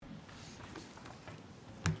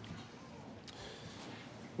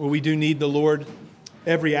Well, we do need the Lord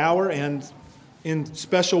every hour, and in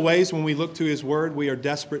special ways when we look to His Word, we are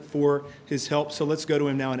desperate for His help. So let's go to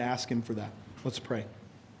Him now and ask Him for that. Let's pray.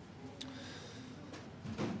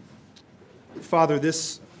 Father,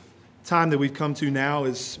 this time that we've come to now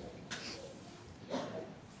is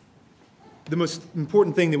the most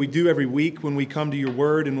important thing that we do every week when we come to your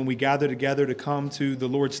Word and when we gather together to come to the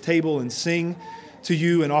Lord's table and sing to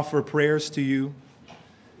you and offer prayers to you.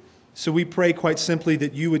 So we pray quite simply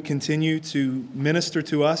that you would continue to minister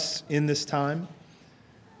to us in this time,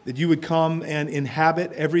 that you would come and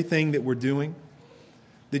inhabit everything that we're doing,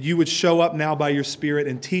 that you would show up now by your Spirit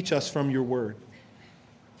and teach us from your word.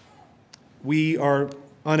 We are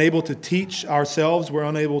unable to teach ourselves. We're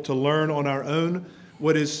unable to learn on our own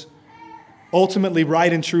what is ultimately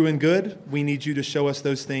right and true and good. We need you to show us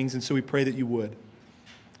those things, and so we pray that you would.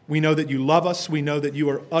 We know that you love us. We know that you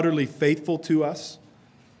are utterly faithful to us.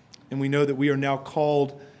 And we know that we are now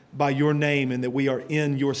called by your name and that we are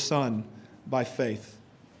in your Son by faith.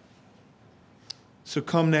 So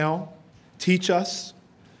come now, teach us,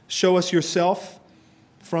 show us yourself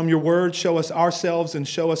from your word, show us ourselves and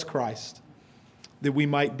show us Christ, that we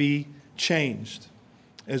might be changed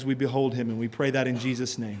as we behold him. And we pray that in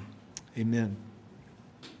Jesus' name. Amen.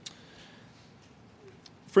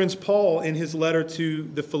 Friends, Paul, in his letter to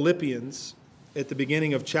the Philippians at the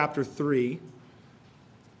beginning of chapter 3,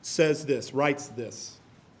 writes this: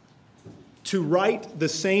 "To write the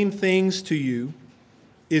same things to you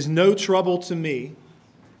is no trouble to me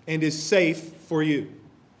and is safe for you."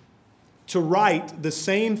 To write the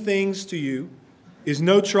same things to you is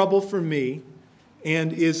no trouble for me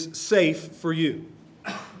and is safe for you.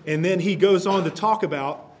 And then he goes on to talk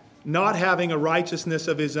about not having a righteousness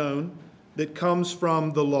of his own that comes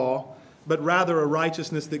from the law, but rather a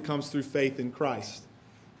righteousness that comes through faith in Christ.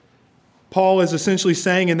 Paul is essentially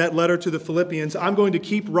saying in that letter to the Philippians, I'm going to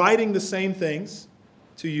keep writing the same things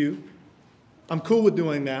to you. I'm cool with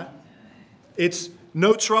doing that. It's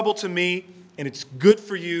no trouble to me, and it's good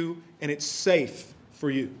for you, and it's safe for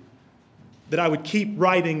you that I would keep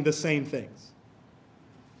writing the same things.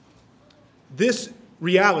 This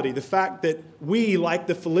reality, the fact that we, like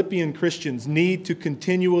the Philippian Christians, need to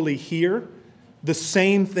continually hear the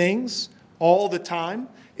same things all the time,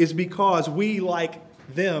 is because we, like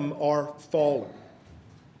them, are fallen.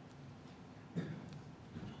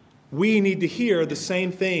 We need to hear the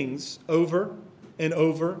same things over and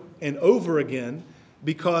over and over again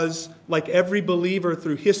because, like every believer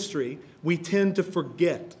through history, we tend to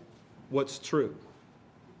forget what's true.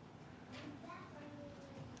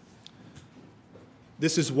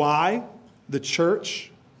 This is why the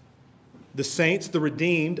church, the saints, the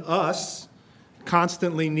redeemed, us,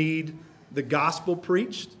 constantly need the gospel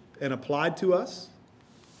preached and applied to us.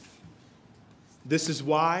 This is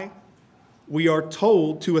why we are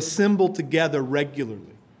told to assemble together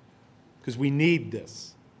regularly, because we need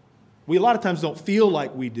this. We a lot of times don't feel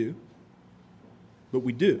like we do, but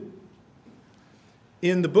we do.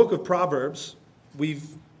 In the book of Proverbs, we've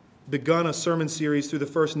begun a sermon series through the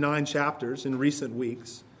first 9 chapters in recent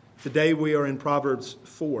weeks. Today we are in Proverbs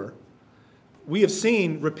 4. We have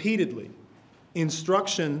seen repeatedly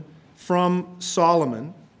instruction from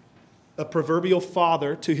Solomon, a proverbial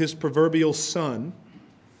father to his proverbial son,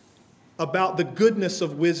 about the goodness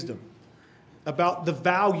of wisdom, about the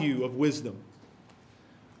value of wisdom.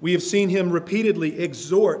 We have seen him repeatedly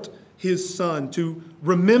exhort his son to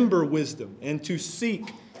remember wisdom and to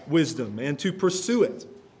seek wisdom and to pursue it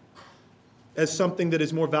as something that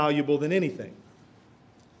is more valuable than anything.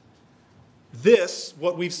 This,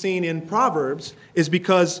 what we've seen in Proverbs, is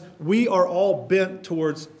because we are all bent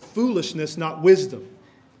towards foolishness, not wisdom.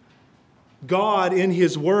 God, in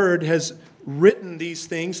his word, has written these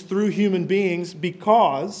things through human beings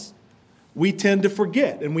because we tend to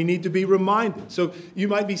forget and we need to be reminded. So you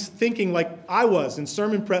might be thinking like I was in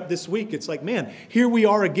sermon prep this week. It's like, man, here we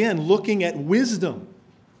are again looking at wisdom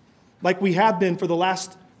like we have been for the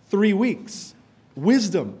last 3 weeks.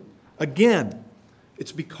 Wisdom, again.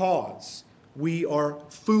 It's because we are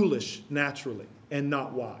foolish naturally and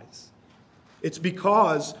not wise. It's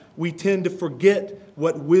because we tend to forget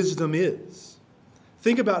what wisdom is.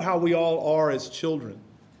 Think about how we all are as children,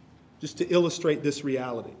 just to illustrate this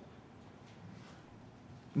reality.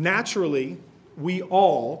 Naturally, we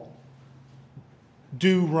all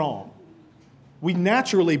do wrong. We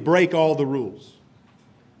naturally break all the rules.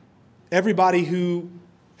 Everybody who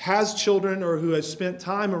has children or who has spent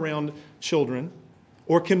time around children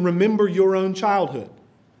or can remember your own childhood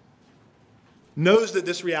knows that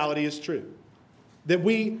this reality is true. That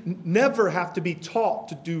we never have to be taught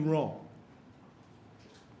to do wrong.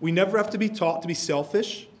 We never have to be taught to be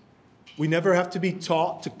selfish. We never have to be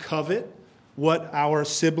taught to covet what our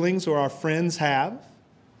siblings or our friends have.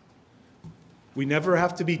 We never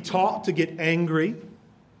have to be taught to get angry.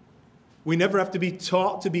 We never have to be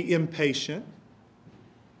taught to be impatient.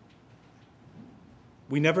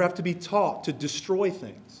 We never have to be taught to destroy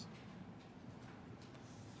things.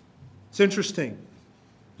 It's interesting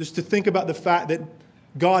just to think about the fact that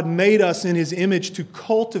God made us in His image to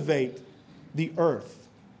cultivate the earth.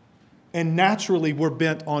 And naturally, we're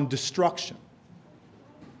bent on destruction.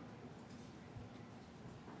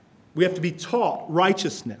 We have to be taught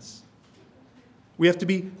righteousness. We have to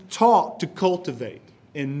be taught to cultivate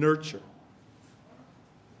and nurture.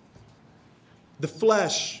 The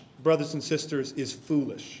flesh, brothers and sisters, is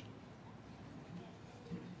foolish.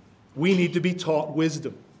 We need to be taught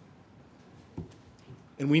wisdom.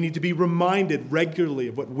 And we need to be reminded regularly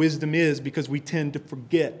of what wisdom is because we tend to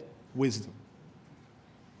forget wisdom.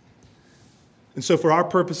 And so for our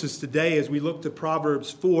purposes today, as we look to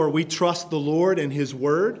Proverbs 4, we trust the Lord and His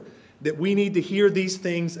Word that we need to hear these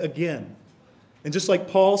things again. And just like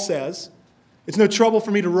Paul says, it's no trouble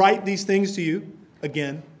for me to write these things to you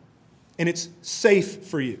again, and it's safe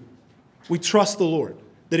for you. We trust the Lord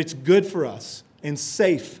that it's good for us and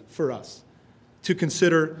safe for us to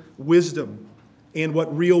consider wisdom and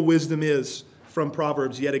what real wisdom is from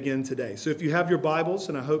Proverbs yet again today. So if you have your Bibles,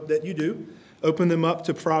 and I hope that you do, open them up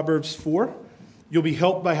to Proverbs 4. You'll be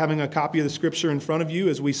helped by having a copy of the Scripture in front of you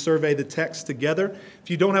as we survey the text together. If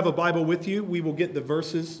you don't have a Bible with you, we will get the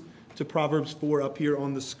verses to Proverbs 4 up here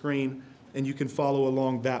on the screen, and you can follow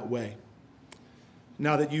along that way.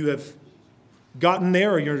 Now that you have gotten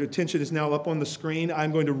there, or your attention is now up on the screen,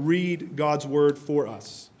 I'm going to read God's Word for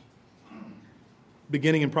us,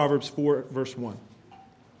 beginning in Proverbs 4, verse 1.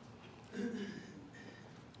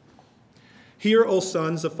 Hear, O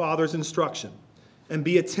sons, a father's instruction, and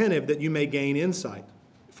be attentive that you may gain insight.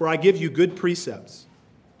 For I give you good precepts.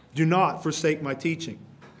 Do not forsake my teaching.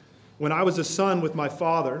 When I was a son with my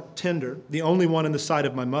father, tender, the only one in the sight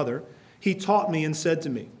of my mother, he taught me and said to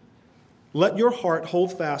me, let your heart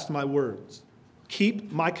hold fast my words.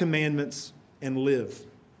 Keep my commandments and live.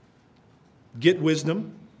 Get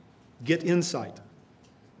wisdom, get insight.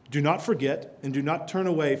 Do not forget and do not turn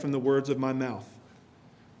away from the words of my mouth.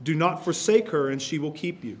 Do not forsake her, and she will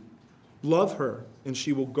keep you. Love her, and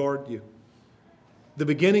she will guard you. The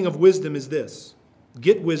beginning of wisdom is this: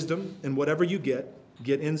 get wisdom, and whatever you get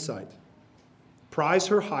insight. Prize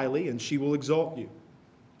her highly, and she will exalt you.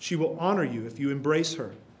 She will honor you if you embrace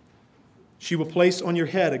her. She will place on your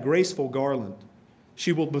head a graceful garland.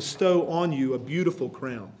 She will bestow on you a beautiful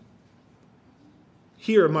crown.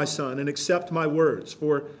 Hear, my son, and accept my words,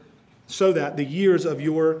 so that the years of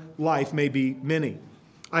your life may be many.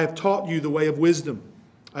 I have taught you the way of wisdom.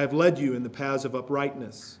 I have led you in the paths of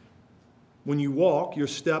uprightness. When you walk, your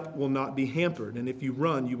step will not be hampered, and if you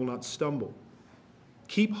run, you will not stumble.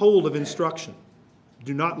 Keep hold of instruction.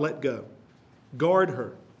 Do not let go. Guard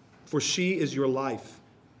her, for she is your life.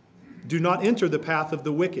 Do not enter the path of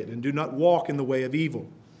the wicked, and do not walk in the way of evil.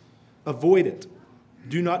 Avoid it.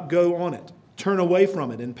 Do not go on it. Turn away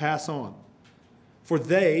from it and pass on. For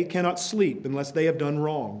they cannot sleep unless they have done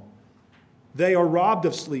wrong. They are robbed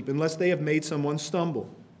of sleep unless they have made someone stumble.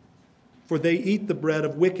 For they eat the bread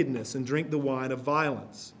of wickedness and drink the wine of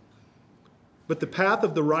violence. But the path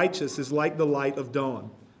of the righteous is like the light of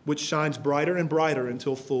dawn, which shines brighter and brighter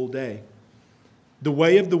until full day. The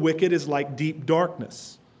way of the wicked is like deep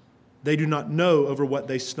darkness. They do not know over what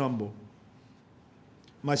they stumble.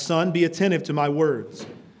 My son, be attentive to my words.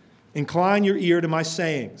 Incline your ear to my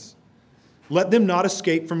sayings. Let them not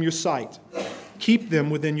escape from your sight. Keep them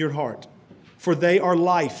within your heart, for they are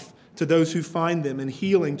life to those who find them and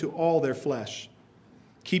healing to all their flesh.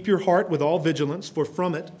 Keep your heart with all vigilance, for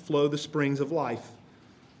from it flow the springs of life.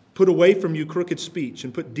 Put away from you crooked speech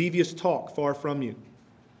and put devious talk far from you.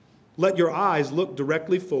 Let your eyes look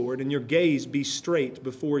directly forward and your gaze be straight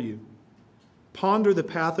before you. Ponder the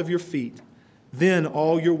path of your feet, then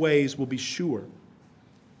all your ways will be sure.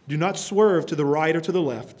 Do not swerve to the right or to the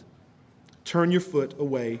left. Turn your foot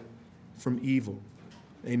away from evil.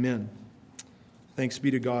 Amen. Thanks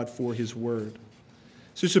be to God for his word.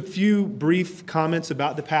 So just a few brief comments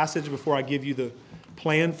about the passage before I give you the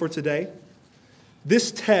plan for today.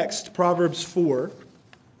 This text, Proverbs 4,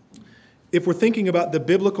 if we're thinking about the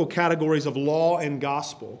biblical categories of law and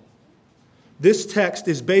gospel, this text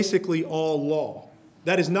is basically all law.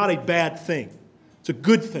 That is not a bad thing. It's a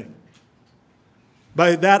good thing.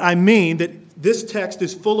 By that I mean that this text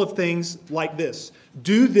is full of things like this.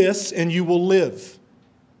 Do this and you will live.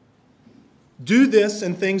 Do this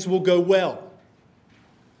and things will go well.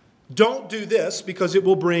 Don't do this because it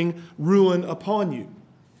will bring ruin upon you.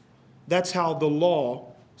 That's how the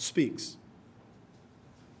law speaks.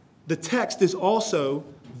 The text is also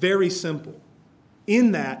very simple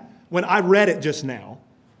in that when I read it just now,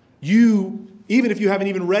 you, even if you haven't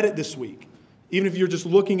even read it this week, even if you're just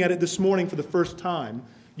looking at it this morning for the first time,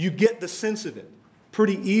 you get the sense of it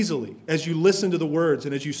pretty easily as you listen to the words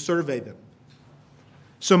and as you survey them.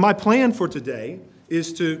 So my plan for today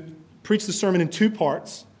is to preach the sermon in two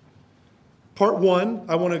parts. Part one,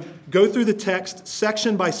 I want to go through the text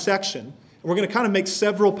section by section, and we're going to kind of make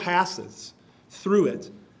several passes through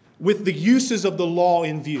it with the uses of the law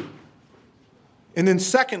in view. And then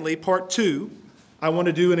secondly, part two, I want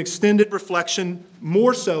to do an extended reflection,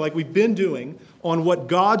 more so like we've been doing, on what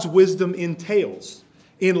God's wisdom entails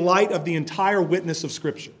in light of the entire witness of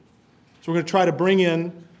Scripture. So we're going to try to bring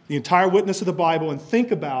in the entire witness of the Bible and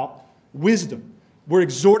think about wisdom. We're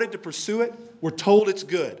exhorted to pursue it. We're told it's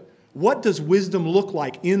good. What does wisdom look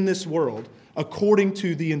like in this world according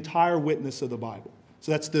to the entire witness of the Bible?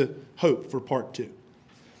 So that's the hope for part two.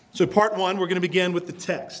 So part one, we're going to begin with the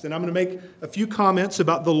text. And I'm going to make a few comments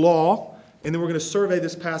about the law, and then we're going to survey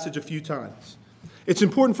this passage a few times. It's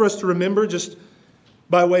important for us to remember, just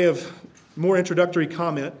by way of more introductory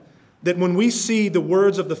comment, that when we see the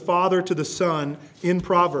words of the Father to the Son in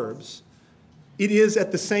Proverbs, it is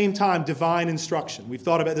at the same time divine instruction. We've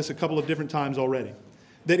thought about this a couple of different times already.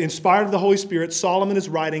 That inspired of the Holy Spirit, Solomon is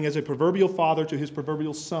writing as a proverbial father to his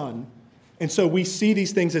proverbial son. And so we see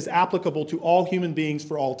these things as applicable to all human beings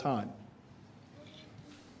for all time.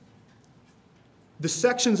 The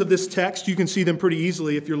sections of this text, you can see them pretty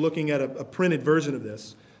easily if you're looking at a printed version of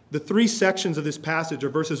this. The three sections of this passage are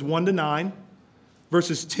verses 1 to 9,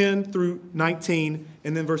 verses 10 through 19,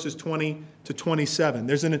 and then verses 20 to 27.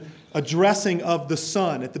 There's an addressing of the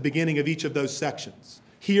Son at the beginning of each of those sections.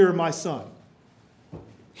 Hear, my son.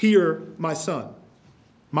 Hear, my son.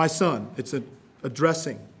 My son. It's an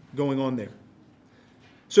addressing going on there.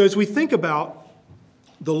 So as we think about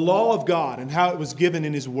the law of God and how it was given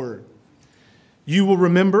in His Word, you will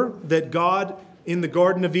remember that God in the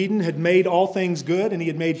Garden of Eden had made all things good, and He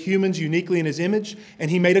had made humans uniquely in His image, and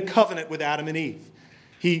He made a covenant with Adam and Eve.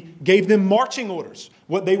 He gave them marching orders,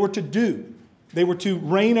 what they were to do. They were to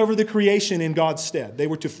reign over the creation in God's stead. They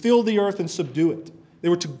were to fill the earth and subdue it. They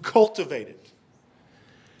were to cultivate it.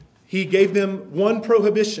 He gave them one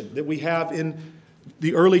prohibition that we have in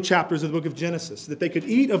the early chapters of the book of Genesis, that they could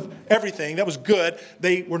eat of everything. That was good.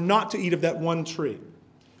 They were not to eat of that one tree.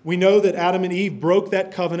 We know that Adam and Eve broke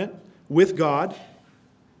that covenant with God,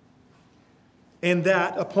 and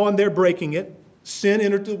that upon their breaking it, sin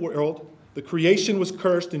entered the world, the creation was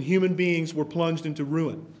cursed, and human beings were plunged into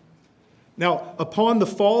ruin. Now, upon the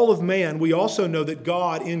fall of man, we also know that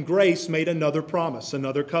God, in grace, made another promise,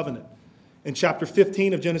 another covenant. In chapter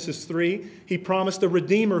 15 of Genesis 3, He promised a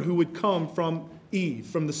Redeemer who would come from Eve,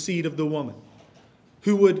 from the seed of the woman,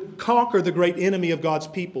 who would conquer the great enemy of God's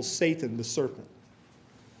people, Satan, the serpent.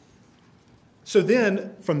 So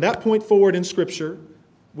then, from that point forward in Scripture,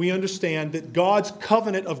 we understand that God's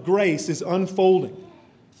covenant of grace is unfolding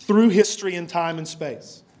through history and time and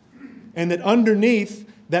space. And that underneath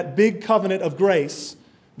that big covenant of grace,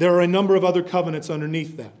 there are a number of other covenants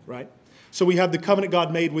underneath that, right? So we have the covenant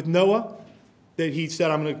God made with Noah, that He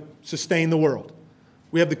said, I'm going to sustain the world.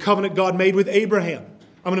 We have the covenant God made with Abraham.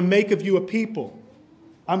 I'm going to make of you a people.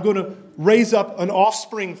 I'm going to raise up an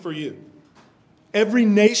offspring for you. Every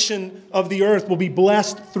nation of the earth will be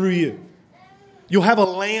blessed through you. You'll have a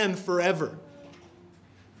land forever.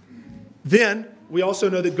 Then we also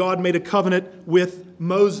know that God made a covenant with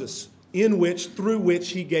Moses, through which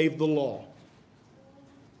He gave the law.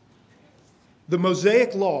 The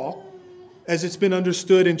Mosaic law, as it's been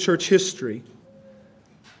understood in church history,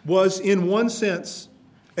 was in one sense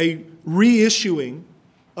a reissuing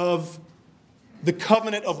of the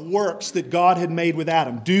covenant of works that God had made with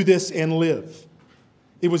Adam. Do this and live.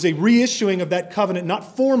 It was a reissuing of that covenant,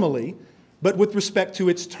 not formally, but with respect to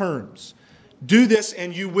its terms. Do this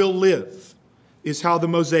and you will live, is how the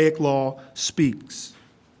Mosaic law speaks.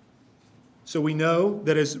 So we know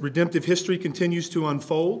that as redemptive history continues to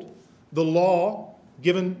unfold, the law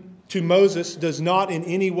given to Moses does not in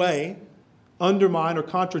any way undermine or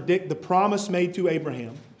contradict the promise made to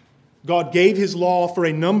Abraham. God gave His law for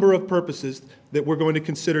a number of purposes that we're going to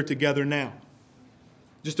consider together now.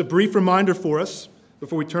 Just a brief reminder for us,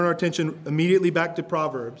 before we turn our attention immediately back to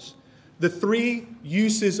Proverbs, the three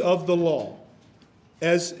uses of the law,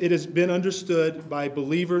 as it has been understood by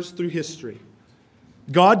believers through history.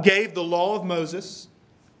 God gave the law of Moses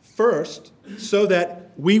first so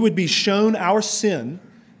that we would be shown our sin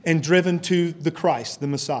and driven to the Christ, the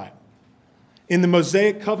Messiah. In the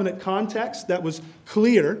Mosaic covenant context, that was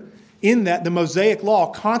clear in that the Mosaic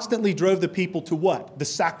law constantly drove the people to what? The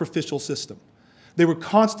sacrificial system. They were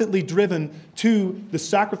constantly driven to the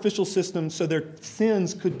sacrificial system so their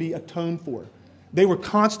sins could be atoned for. They were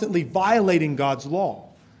constantly violating God's law,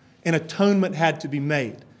 and atonement had to be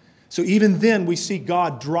made. So even then, we see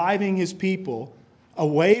God driving his people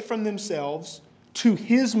away from themselves to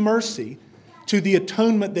his mercy, to the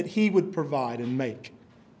atonement that he would provide and make.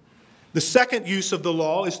 The second use of the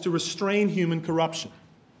law is to restrain human corruption.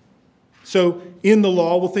 So in the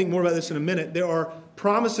law, we'll think more about this in a minute, there are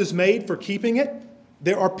promises made for keeping it.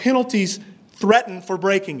 There are penalties threatened for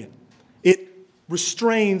breaking it. It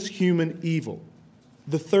restrains human evil.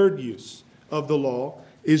 The third use of the law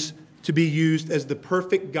is to be used as the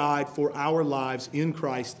perfect guide for our lives in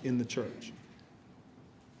Christ in the church.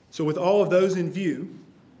 So with all of those in view,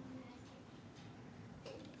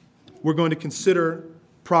 we're going to consider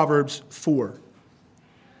Proverbs 4.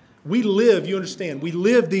 We live, you understand, we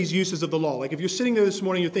live these uses of the law. Like if you're sitting there this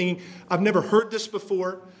morning, you're thinking, I've never heard this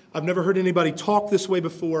before. I've never heard anybody talk this way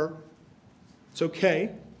before. It's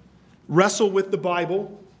okay. Wrestle with the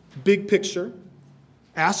Bible, big picture.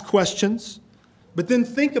 Ask questions. But then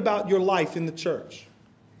think about your life in the church.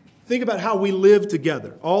 Think about how we live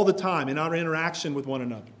together all the time in our interaction with one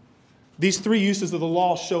another. These three uses of the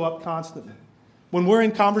law show up constantly. When we're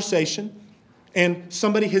in conversation and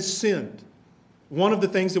somebody has sinned, one of the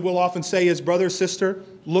things that we'll often say is, brother or sister,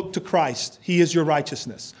 look to Christ. He is your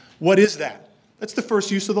righteousness. What is that? That's the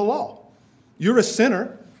first use of the law. You're a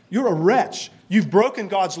sinner. You're a wretch. You've broken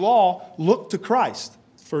God's law. Look to Christ.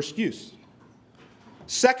 First use.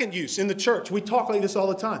 Second use, in the church, we talk like this all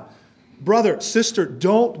the time. Brother, sister,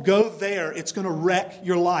 don't go there. It's going to wreck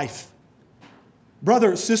your life.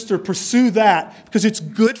 Brother, sister, pursue that because it's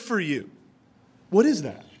good for you. What is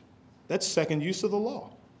that? That's second use of the law.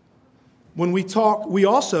 When we talk, we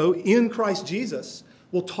also, in Christ Jesus,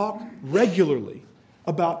 will talk regularly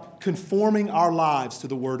about conforming our lives to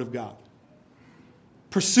the Word of God.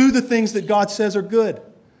 Pursue the things that God says are good.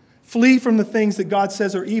 Flee from the things that God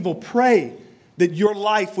says are evil. Pray that your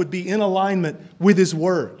life would be in alignment with His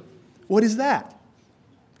Word. What is that?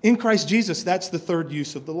 In Christ Jesus, that's the third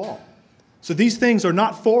use of the law. So these things are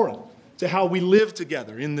not foreign to how we live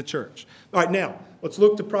together in the church. All right, now, let's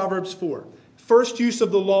look to Proverbs 4. First use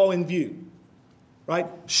of the law in view, right?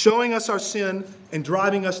 Showing us our sin and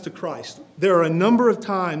driving us to Christ. There are a number of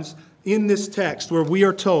times in this text where we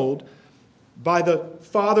are told by the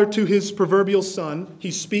Father to His proverbial Son,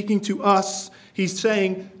 He's speaking to us, He's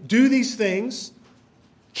saying, do these things,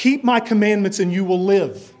 keep my commandments and you will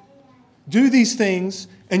live. Do these things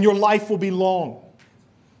and your life will be long.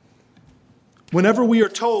 Whenever we are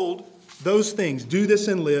told those things, do this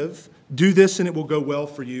and live, do this and it will go well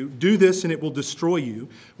for you, do this and it will destroy you,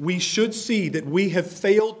 we should see that we have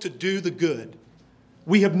failed to do the good.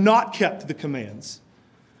 We have not kept the commands.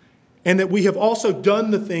 And that we have also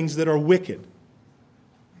done the things that are wicked.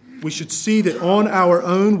 We should see that on our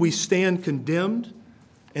own we stand condemned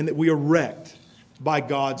and that we are wrecked by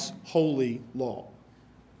God's holy law.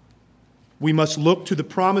 We must look to the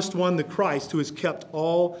promised one, the Christ, who has kept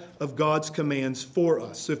all of God's commands for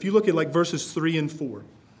us. So if you look at like verses 3 and 4.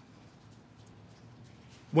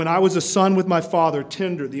 When I was a son with my father,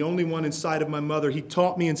 tender, the only one inside of my mother, he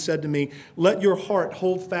taught me and said to me, let your heart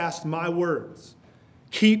hold fast my words.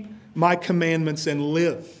 Keep my commandments and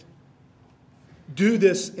live. Do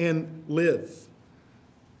this and live.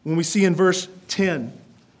 When we see in verse 10,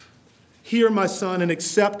 hear, my son, and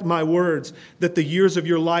accept my words, that the years of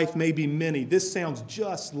your life may be many. This sounds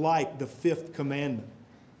just like the fifth commandment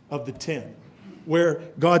of the 10, where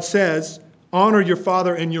God says, honor your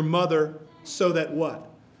father and your mother so that what?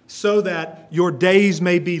 So that your days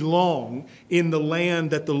may be long in the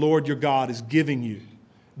land that the Lord your God is giving you.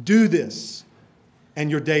 Do this,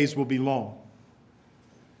 and your days will be long.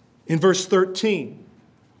 In verse 13,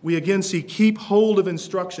 we again see, keep hold of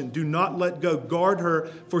instruction. Do not let go. Guard her,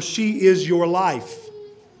 for she is your life.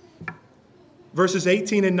 Verses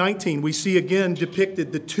 18 and 19, we see again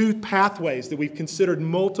depicted the two pathways that we've considered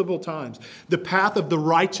multiple times. The path of the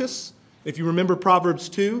righteous. If you remember Proverbs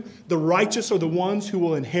 2, the righteous are the ones who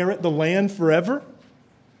will inherit the land forever.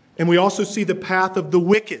 And we also see the path of the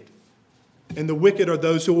wicked. And the wicked are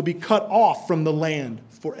those who will be cut off from the land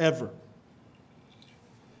forever.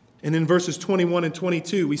 And in verses 21 and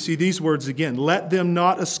 22, we see these words again. Let them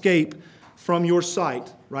not escape from your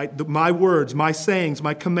sight, right? My words, my sayings,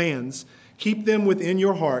 my commands, keep them within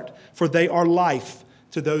your heart, for they are life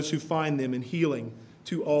to those who find them and healing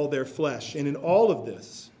to all their flesh. And in all of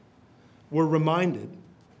this, we're reminded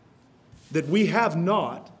that we have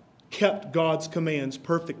not kept God's commands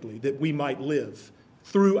perfectly, that we might live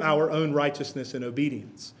through our own righteousness and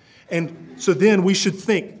obedience. And so then we should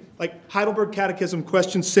think, like Heidelberg Catechism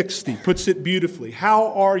question 60 puts it beautifully.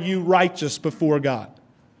 How are you righteous before God?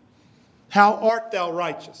 How art thou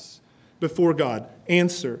righteous before God?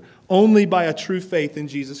 Answer, only by a true faith in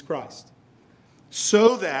Jesus Christ.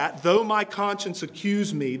 So that, though my conscience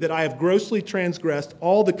accuse me that I have grossly transgressed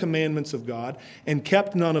all the commandments of God and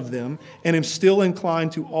kept none of them, and am still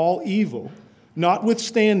inclined to all evil,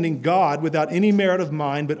 notwithstanding God, without any merit of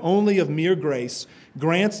mine, but only of mere grace,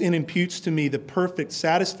 grants and imputes to me the perfect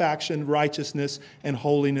satisfaction, righteousness, and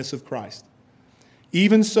holiness of Christ.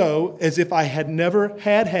 Even so, as if I had never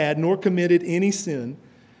had nor committed any sin,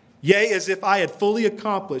 yea, as if I had fully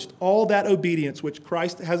accomplished all that obedience which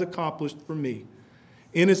Christ has accomplished for me,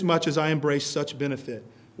 inasmuch as I embrace such benefit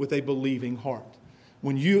with a believing heart.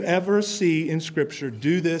 When you ever see in Scripture,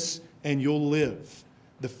 do this and you'll live,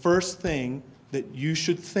 the first thing that you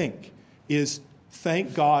should think is,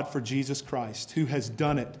 thank God for Jesus Christ, who has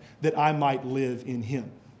done it, that I might live in him.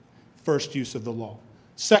 First use of the law.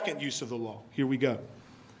 Second use of the law. Here we go.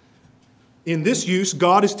 In this use,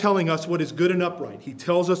 God is telling us what is good and upright. He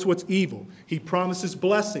tells us what's evil. He promises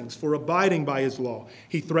blessings for abiding by his law.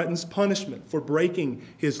 He threatens punishment for breaking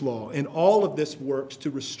his law. And all of this works to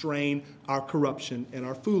restrain our corruption and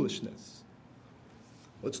our foolishness.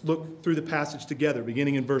 Let's look through the passage together,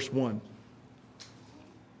 beginning in verse 1.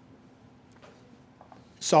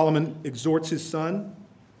 Solomon exhorts his son,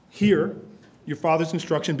 hear your father's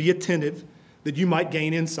instruction, be attentive, that you might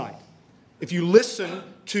gain insight. If you listen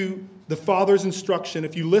to the Father's instruction,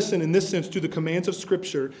 if you listen in this sense to the commands of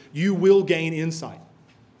Scripture, you will gain insight.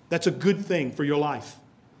 That's a good thing for your life.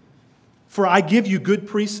 For I give you good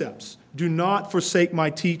precepts. Do not forsake my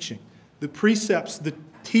teaching. The precepts, the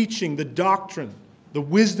teaching, the doctrine, the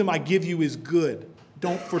wisdom I give you is good.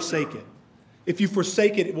 Don't forsake it. If you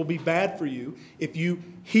forsake it, it will be bad for you. If you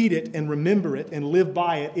heed it and remember it and live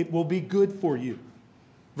by it, it will be good for you.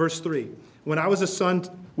 Verse 3. When I was a son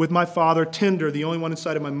with my father, tender, the only one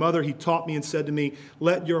inside of my mother, he taught me and said to me,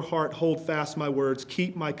 let your heart hold fast my words,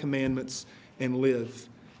 keep my commandments, and live.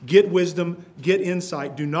 Get wisdom, get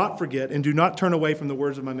insight, do not forget, and do not turn away from the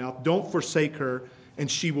words of my mouth. Don't forsake her, and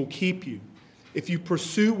she will keep you. If you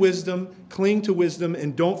pursue wisdom, cling to wisdom,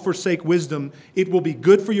 and don't forsake wisdom, it will be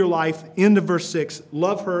good for your life. End of verse 6,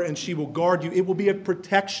 love her, and she will guard you. It will be a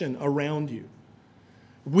protection around you.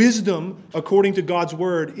 Wisdom, according to God's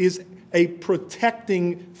word, is a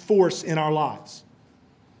protecting force in our lives.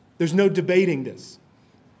 There's no debating this.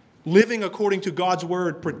 Living according to God's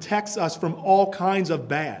word protects us from all kinds of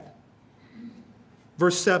bad.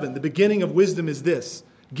 Verse 7, the beginning of wisdom is this.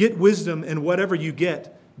 Get wisdom, and whatever you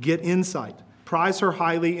get insight. Prize her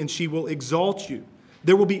highly, and she will exalt you.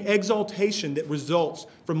 There will be exaltation that results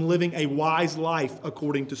from living a wise life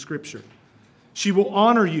according to Scripture. She will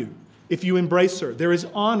honor you if you embrace her. There is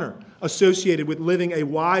honor associated with living a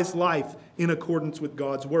wise life in accordance with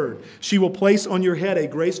God's word. She will place on your head a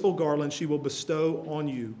graceful garland. She will bestow on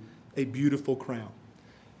you a beautiful crown.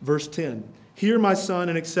 Verse 10, hear my son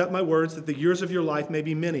and accept my words that the years of your life may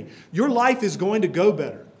be many. Your life is going to go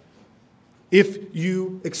better if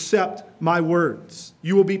you accept my words.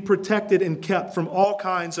 You will be protected and kept from all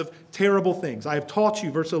kinds of terrible things. I have taught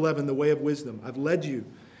you, verse 11, the way of wisdom. I've led you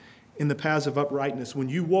in the paths of uprightness. When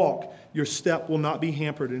you walk, your step will not be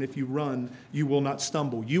hampered, and if you run, you will not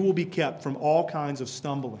stumble. You will be kept from all kinds of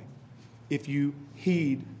stumbling if you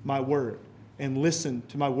heed my word and listen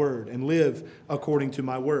to my word and live according to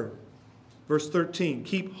my word. Verse 13,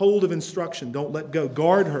 keep hold of instruction. Don't let go.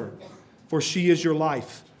 Guard her, for she is your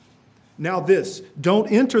life. Now this,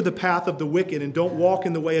 don't enter the path of the wicked and don't walk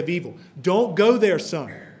in the way of evil. Don't go there,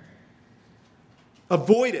 son.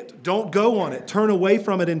 Avoid it. Don't go on it. Turn away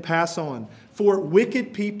from it and pass on. For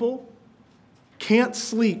wicked people can't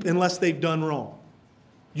sleep unless they've done wrong.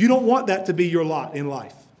 You don't want that to be your lot in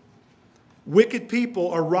life. Wicked people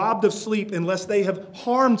are robbed of sleep unless they have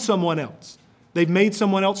harmed someone else. They've made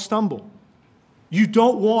someone else stumble. You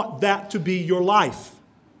don't want that to be your life.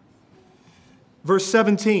 Verse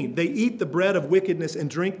 17, they eat the bread of wickedness and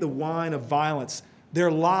drink the wine of violence. Their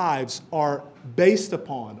lives are based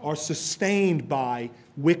upon, are sustained by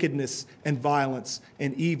wickedness and violence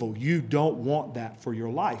and evil. You don't want that for your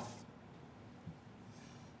life.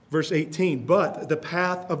 Verse 18, but the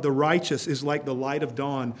path of the righteous is like the light of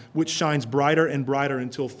dawn, which shines brighter and brighter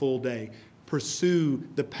until full day. Pursue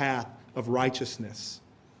the path of righteousness.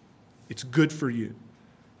 It's good for you.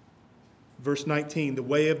 Verse 19, the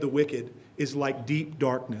way of the wicked is like deep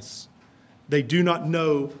darkness. They do not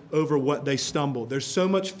know over what they stumble. There's so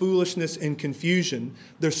much foolishness and confusion.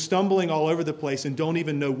 They're stumbling all over the place and don't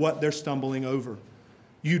even know what they're stumbling over.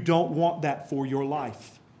 You don't want that for your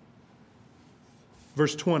life.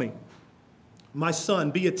 Verse 20. My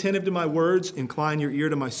son, be attentive to my words, incline your ear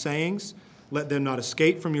to my sayings. Let them not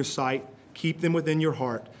escape from your sight. Keep them within your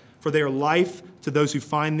heart, for they are life to those who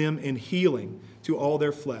find them and healing to all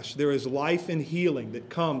their flesh. There is life and healing that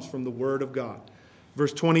comes from the word of God.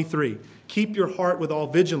 Verse 23, keep your heart with all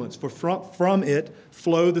vigilance, for from it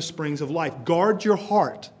flow the springs of life. Guard your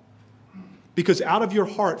heart, because out of your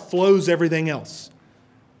heart flows everything else.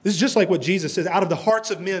 This is just like what Jesus says, out of the hearts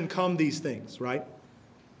of men come these things, right?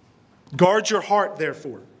 Guard your heart,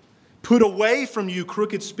 therefore. Put away from you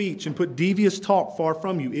crooked speech and put devious talk far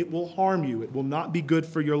from you. It will harm you. It will not be good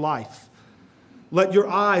for your life. Let your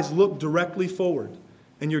eyes look directly forward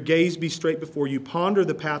and your gaze be straight before you. Ponder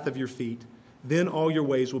the path of your feet. Then all your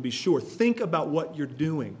ways will be sure. Think about what you're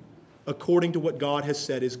doing according to what God has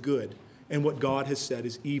said is good and what God has said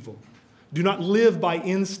is evil. Do not live by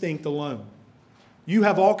instinct alone. You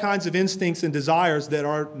have all kinds of instincts and desires that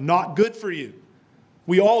are not good for you.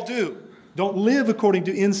 We all do. Don't live according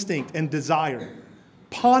to instinct and desire.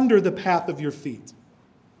 Ponder the path of your feet.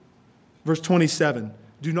 Verse 27,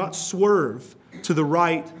 do not swerve to the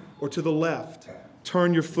right or to the left.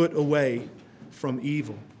 Turn your foot away from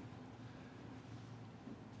evil.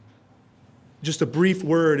 Just a brief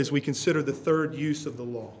word as we consider the third use of the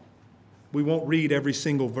law. We won't read every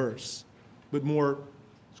single verse, but more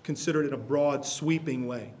consider it in a broad, sweeping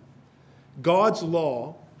way. God's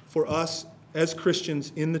law for us as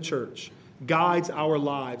Christians in the church guides our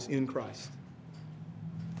lives in Christ.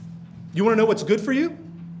 You want to know what's good for you?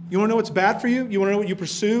 You want to know what's bad for you? You want to know what you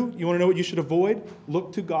pursue? You want to know what you should avoid?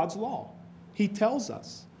 Look to God's law. He tells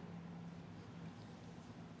us.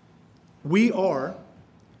 We are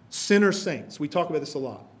sinner saints. We talk about this a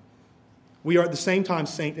lot. We are at the same time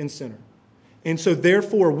saint and sinner. And so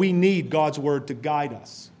therefore we need God's word to guide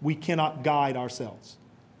us. We cannot guide ourselves.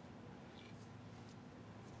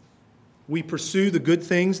 We pursue the good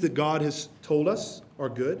things that God has told us are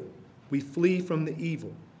good. We flee from the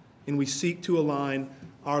evil. And we seek to align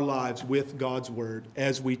our lives with God's word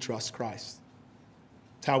as we trust Christ.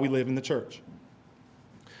 It's how we live in the church.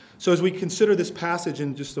 So as we consider this passage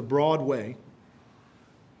in just a broad way,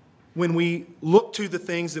 when we look to the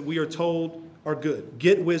things that we are told are good,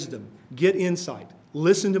 get wisdom, get insight,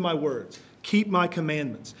 listen to my words, keep my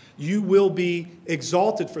commandments, you will be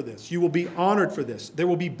exalted for this. You will be honored for this. There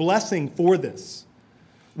will be blessing for this.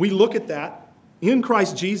 We look at that in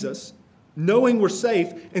Christ Jesus, knowing we're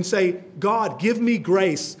safe, and say, God, give me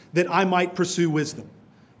grace that I might pursue wisdom.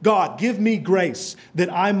 God, give me grace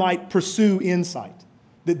that I might pursue insight,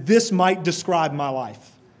 that this might describe my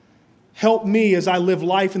life. Help me as I live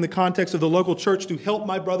life in the context of the local church to help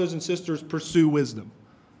my brothers and sisters pursue wisdom.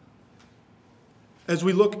 As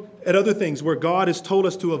we look at other things where God has told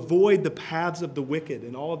us to avoid the paths of the wicked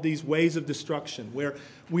and all of these ways of destruction, where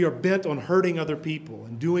we are bent on hurting other people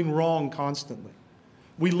and doing wrong constantly,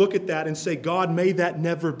 we look at that and say, God, may that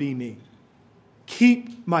never be me.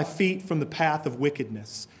 Keep my feet from the path of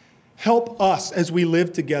wickedness. Help us as we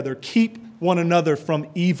live together. Keep one another from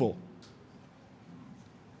evil.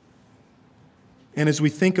 And as we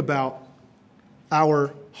think about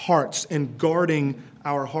our hearts and guarding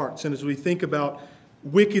our hearts, and as we think about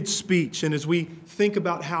wicked speech, and as we think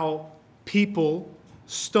about how people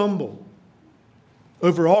stumble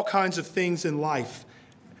over all kinds of things in life,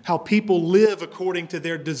 how people live according to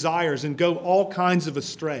their desires and go all kinds of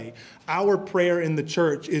astray, our prayer in the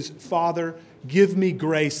church is, Father, give me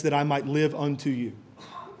grace that I might live unto you.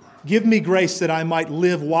 Give me grace that I might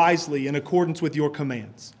live wisely in accordance with your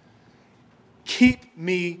commands. Keep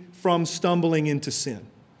me from stumbling into sin.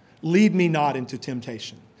 Lead me not into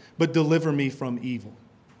temptation, but deliver me from evil.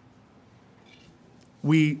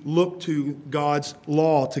 We look to God's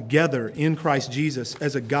law together in Christ Jesus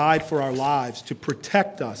as a guide for our lives to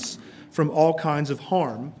protect us from all kinds of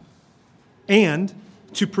harm and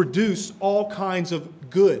to produce all kinds of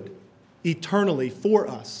good eternally for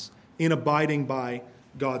us in abiding by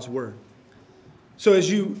God's word. So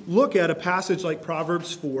as you look at a passage like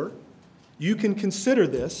Proverbs 4, you can consider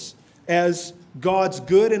this as God's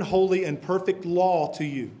good and holy and perfect law to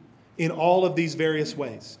you in all of these various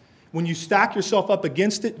ways. When you stack yourself up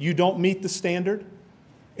against it, you don't meet the standard,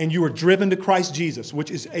 and you are driven to Christ Jesus, which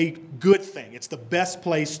is a good thing. It's the best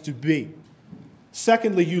place to be.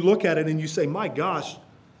 Secondly, you look at it and you say, my gosh,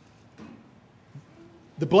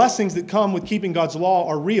 the blessings that come with keeping God's law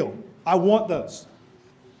are real. I want those.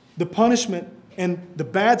 The punishment and the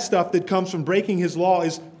bad stuff that comes from breaking his law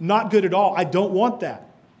is not good at all. I don't want that.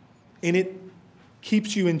 And it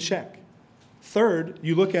keeps you in check. Third,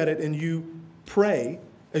 you look at it and you pray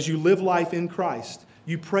as you live life in Christ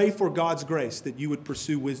You pray for God's grace that you would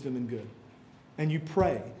pursue wisdom and good. And you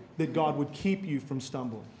pray that God would keep you from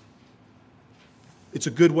stumbling. It's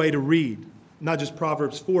a good way to read, not just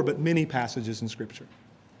Proverbs 4, but many passages in Scripture.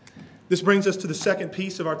 This brings us to the second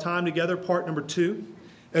piece of our time together, part number 2,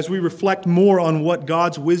 as we reflect more on what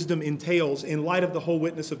God's wisdom entails in light of the whole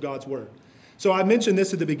witness of God's Word. So I mentioned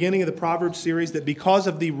this at the beginning of the Proverbs series, that because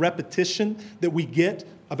of the repetition that we get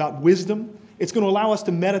about wisdom, it's going to allow us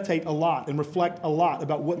to meditate a lot and reflect a lot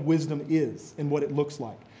about what wisdom is and what it looks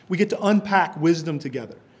like. We get to unpack wisdom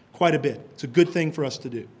together quite a bit. It's a good thing for us to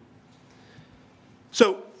do.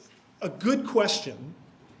 So a good question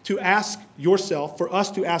to ask yourself, for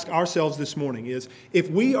us to ask ourselves this morning is, if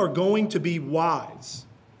we are going to be wise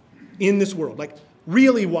in this world, like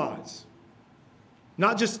really wise,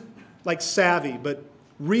 not just like savvy, but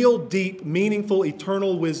real deep, meaningful,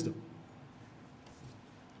 eternal wisdom,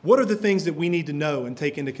 what are the things that we need to know and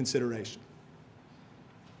take into consideration?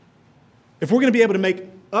 If we're going to be able to make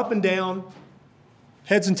up and down,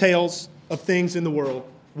 heads and tails of things in the world,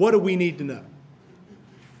 what do we need to know?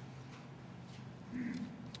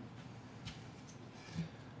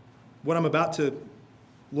 What I'm about to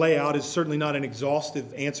lay out is certainly not an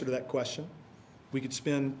exhaustive answer to that question. We could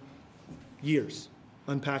spend years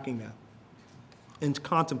unpacking that and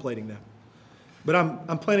contemplating that. But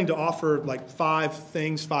I'm planning to offer like 5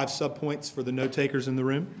 things, 5 subpoints for the note takers in the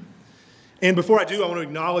room. And before I do, I want to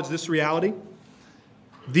acknowledge this reality.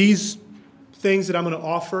 These things that I'm going to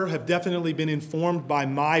offer have definitely been informed by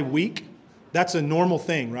my week. That's a normal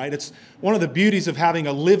thing, right? It's one of the beauties of having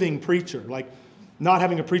a living preacher, like not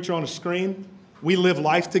having a preacher on a screen. We live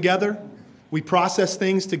life together. We process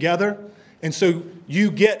things together. And so you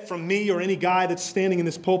get from me or any guy that's standing in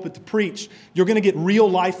this pulpit to preach, you're going to get real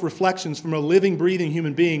life reflections from a living, breathing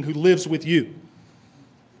human being who lives with you.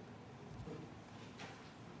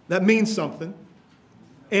 That means something.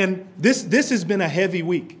 And this has been a heavy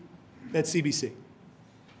week at CBC.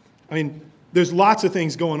 I mean, there's lots of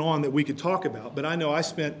things going on that we could talk about, but I know I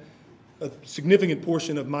spent a significant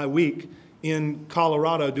portion of my week in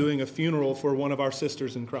Colorado doing a funeral for one of our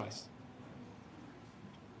sisters in Christ.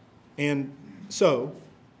 And so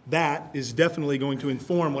that is definitely going to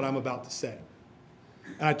inform what I'm about to say.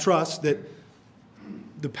 And I trust that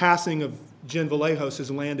the passing of Jen Vallejos has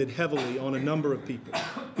landed heavily on a number of people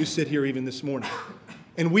who sit here even this morning.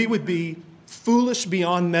 And we would be foolish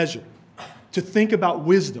beyond measure to think about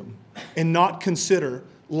wisdom and not consider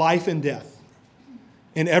life and death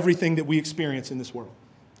and everything that we experience in this world.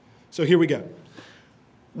 So here we go.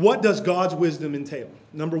 What does God's wisdom entail?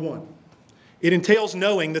 Number 1, it entails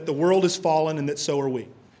knowing that the world is fallen and that so are we.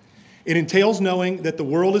 It entails knowing that the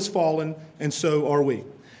world is fallen and so are we.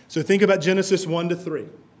 So think about Genesis 1-3.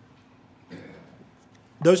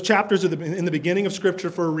 Those chapters are in the beginning of Scripture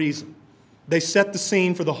for a reason. They set the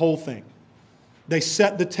scene for the whole thing. They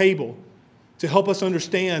set the table to help us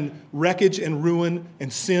understand wreckage and ruin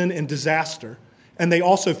and sin and disaster. And they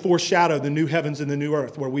also foreshadow the new heavens and the new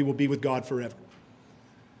earth where we will be with God forever.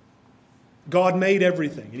 God made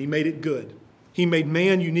everything, and He made it good. He made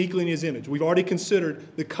man uniquely in His image. We've already considered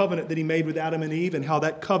the covenant that He made with Adam and Eve and how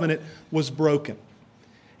that covenant was broken.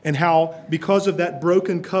 And how, because of that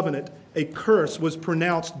broken covenant, a curse was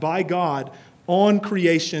pronounced by God on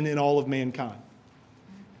creation and all of mankind.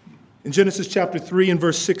 In Genesis chapter 3 and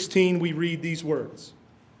verse 16, we read these words.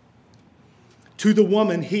 To the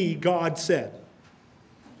woman, He, God, said,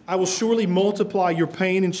 I will surely multiply your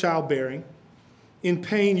pain in childbearing. In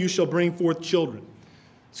pain you shall bring forth children.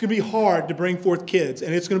 It's going to be hard to bring forth kids,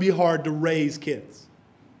 and it's going to be hard to raise kids.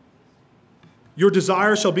 Your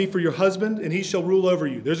desire shall be for your husband, and he shall rule over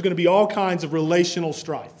you. There's going to be all kinds of relational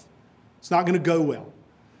strife. It's not going to go well.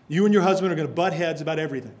 You and your husband are going to butt heads about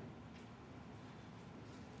everything.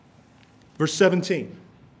 Verse 17,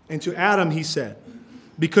 and to Adam he said,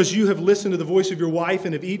 because you have listened to the voice of your wife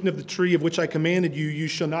and have eaten of the tree of which I commanded you, you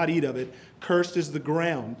shall not eat of it. Cursed is the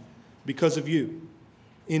ground because of you.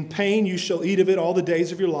 In pain you shall eat of it all the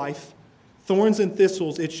days of your life. Thorns and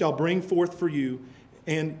thistles it shall bring forth for you,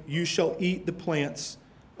 and you shall eat the plants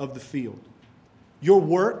of the field. Your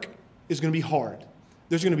work is going to be hard.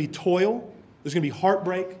 There's going to be toil. There's going to be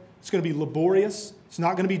heartbreak. It's going to be laborious. It's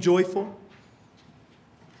not going to be joyful.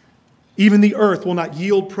 Even the earth will not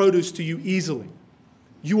yield produce to you easily.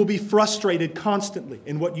 You will be frustrated constantly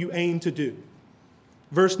in what you aim to do.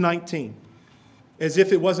 Verse 19, as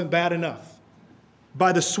if it wasn't bad enough.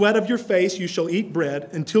 By the sweat of your face you shall eat bread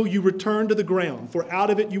until you return to the ground, for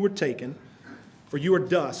out of it you were taken, for you are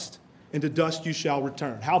dust, and to dust you shall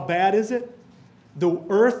return. How bad is it? The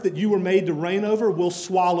earth that you were made to reign over will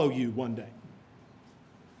swallow you one day.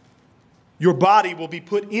 Your body will be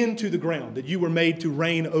put into the ground that you were made to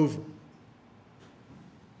reign over.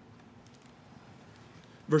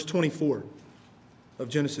 Verse 24 of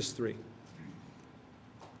Genesis 3.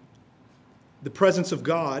 The presence of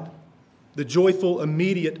God, the joyful,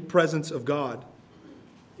 immediate presence of God,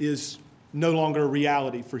 is no longer a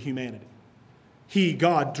reality for humanity. He,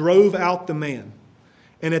 God, drove out the man,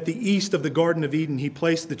 and at the east of the Garden of Eden, he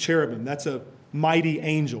placed the cherubim. That's a mighty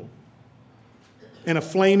angel. And a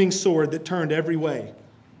flaming sword that turned every way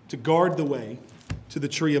to guard the way to the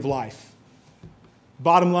tree of life.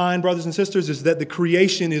 Bottom line, brothers and sisters, is that the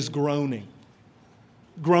creation is groaning.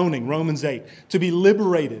 Groaning, Romans 8. To be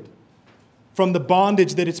liberated from the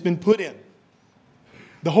bondage that it's been put in.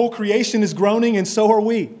 The whole creation is groaning, and so are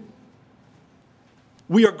we.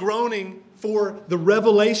 We are groaning for the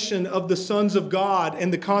revelation of the sons of God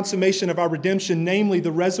and the consummation of our redemption, namely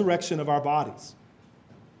the resurrection of our bodies.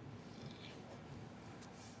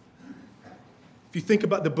 If you think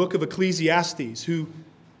about the book of Ecclesiastes,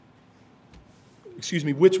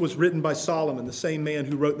 which was written by Solomon, the same man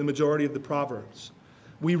who wrote the majority of the Proverbs,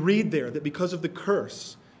 we read there that because of the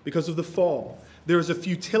curse, because of the fall, there is a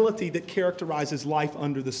futility that characterizes life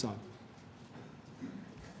under the sun.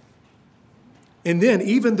 And then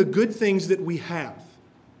even the good things that we have,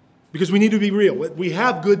 because we need to be real, we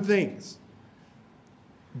have good things.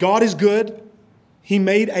 God is good. He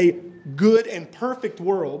made a good and perfect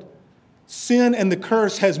world. Sin and the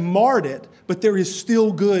curse has marred it, but there is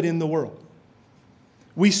still good in the world.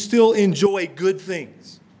 We still enjoy good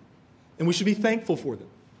things, and we should be thankful for them.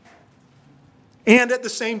 And at the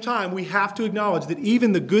same time, we have to acknowledge that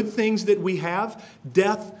even the good things that we have,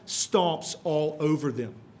 death stomps all over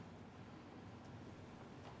them.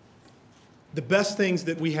 The best things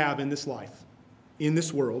that we have in this life, in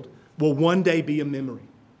this world, will one day be a memory.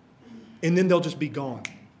 And then they'll just be gone.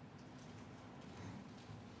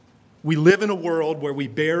 We live in a world where we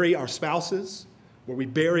bury our spouses, where we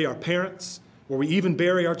bury our parents, where we even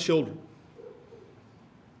bury our children.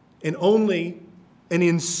 And only an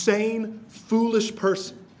insane, foolish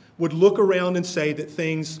person would look around and say that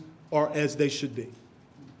things are as they should be.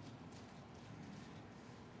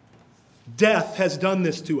 Death has done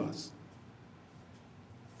this to us.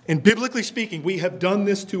 And biblically speaking, we have done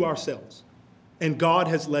this to ourselves. And God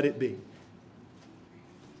has let it be.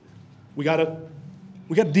 We got to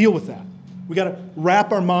deal with that. We got to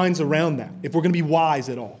wrap our minds around that if we're going to be wise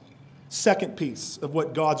at all. Second piece of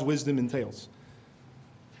what God's wisdom entails.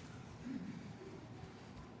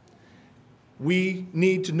 We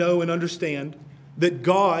need to know and understand that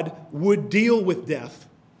God would deal with death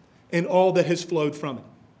and all that has flowed from it.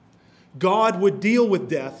 God would deal with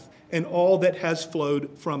death and all that has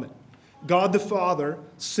flowed from it. God the Father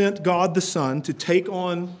sent God the Son to take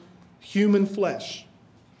on human flesh,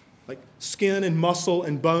 like skin and muscle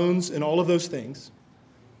and bones and all of those things,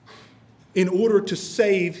 in order to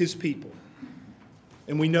save his people.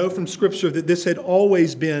 And we know from Scripture that this had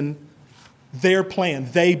always been their plan,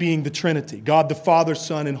 they being the Trinity, God the Father,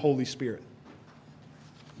 Son, and Holy Spirit.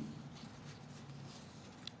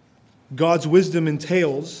 God's wisdom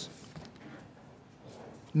entails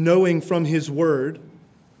knowing from his word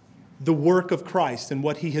the work of Christ and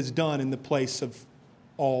what he has done in the place of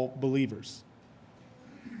all believers.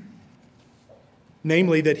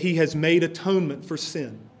 Namely, that he has made atonement for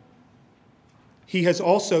sin. He has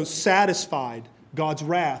also satisfied God's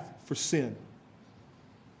wrath for sin.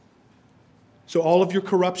 So all of your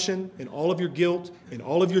corruption and all of your guilt and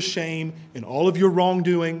all of your shame and all of your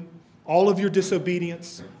wrongdoing, all of your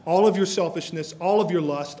disobedience, all of your selfishness, all of your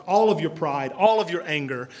lust, all of your pride, all of your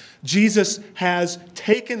anger, Jesus has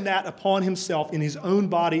taken that upon himself in his own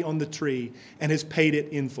body on the tree and has paid it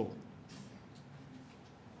in full.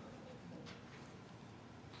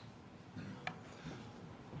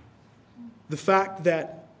 The fact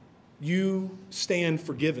that you stand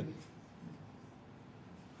forgiven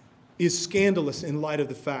is scandalous in light of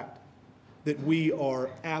the fact that we are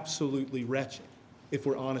absolutely wretched, if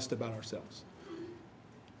we're honest about ourselves.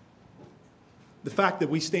 The fact that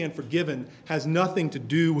we stand forgiven has nothing to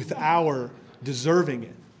do with our deserving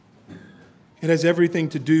it. It has everything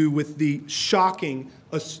to do with the shocking,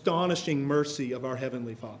 astonishing mercy of our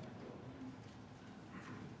Heavenly Father.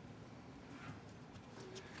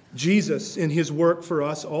 Jesus, in his work for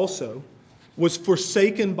us also, was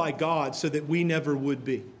forsaken by God so that we never would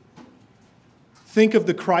be. Think of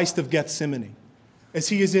the Christ of Gethsemane as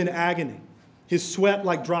he is in agony, his sweat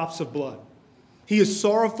like drops of blood. He is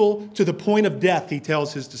sorrowful to the point of death, he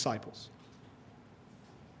tells his disciples.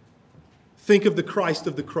 Think of the Christ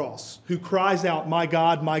of the cross, who cries out, my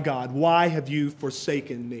God, why have you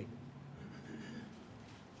forsaken me?"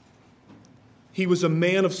 He was a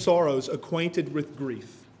man of sorrows, acquainted with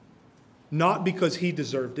grief. Not because he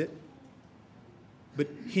deserved it, but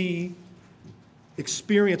he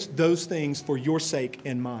experienced those things for your sake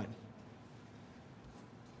and mine.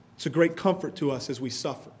 It's a great comfort to us as we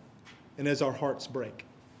suffer and as our hearts break,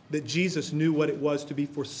 that Jesus knew what it was to be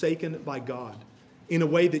forsaken by God in a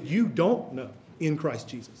way that you don't know in Christ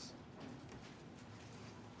Jesus.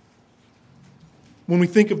 When we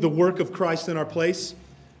think of the work of Christ in our place,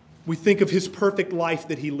 we think of his perfect life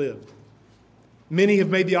that he lived. Many have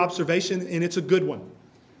made the observation, and it's a good one,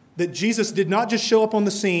 that Jesus did not just show up on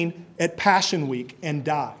the scene at Passion Week and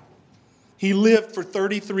die. He lived for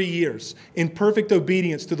 33 years in perfect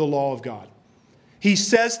obedience to the law of God. He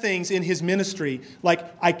says things in his ministry like,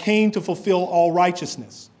 I came to fulfill all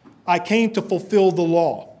righteousness. I came to fulfill the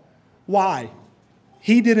law. Why?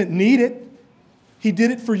 He didn't need it. He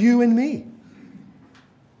did it for you and me.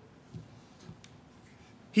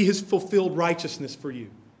 He has fulfilled righteousness for you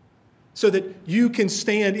so that you can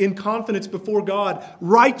stand in confidence before God,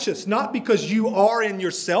 righteous, not because you are in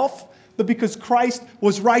yourself, but because Christ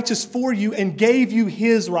was righteous for you and gave you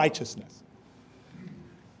his righteousness.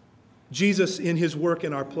 Jesus, in his work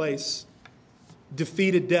in our place,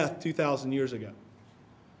 defeated death 2,000 years ago,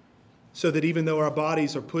 so that even though our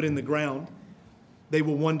bodies are put in the ground, they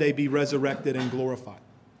will one day be resurrected and glorified.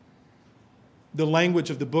 The language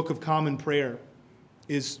of the Book of Common Prayer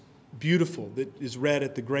is beautiful, that is read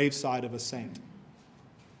at the graveside of a saint.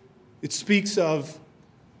 It speaks of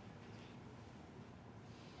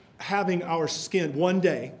having our skin one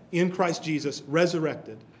day in Christ Jesus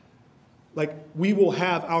resurrected, like we will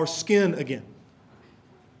have our skin again.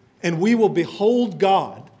 And we will behold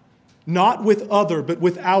God, not with other, but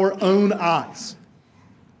with our own eyes.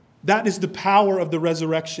 That is the power of the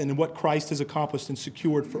resurrection and what Christ has accomplished and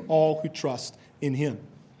secured for all who trust in him.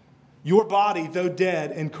 Your body, though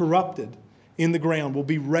dead and corrupted in the ground, will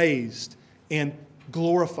be raised and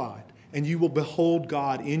glorified, and you will behold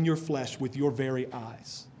God in your flesh with your very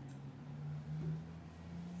eyes.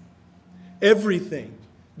 Everything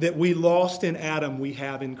that we lost in Adam, we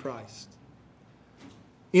have in Christ.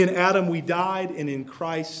 In Adam we died, and in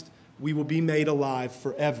Christ we will be made alive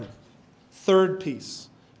forever. Third piece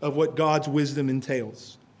of what God's wisdom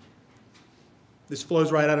entails. This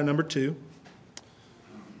flows right out of number 2.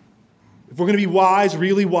 If we're going to be wise,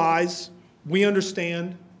 really wise, we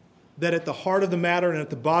understand that at the heart of the matter and at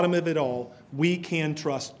the bottom of it all, we can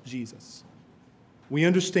trust Jesus. We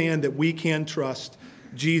understand that we can trust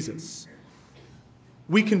Jesus.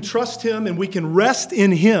 We can trust him and we can rest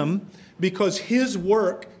in him because his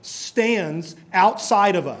work stands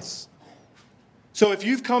outside of us. So if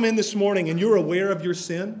you've come in this morning and you're aware of your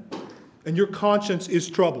sin and your conscience is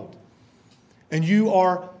troubled and you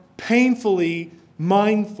are painfully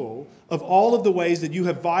mindful of all of the ways that you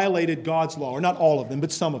have violated God's law, or not all of them,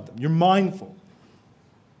 but some of them. You're mindful.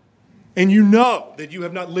 And you know that you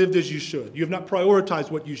have not lived as you should. You have not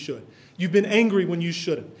prioritized what you should. You've been angry when you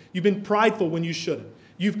shouldn't. You've been prideful when you shouldn't.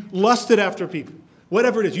 You've lusted after people.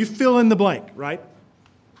 Whatever it is, you fill in the blank, right?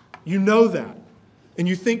 You know that. And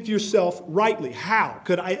you think to yourself, rightly, how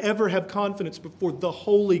could I ever have confidence before the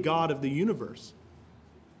holy God of the universe?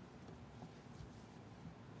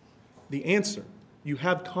 The answer, you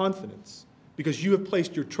have confidence because you have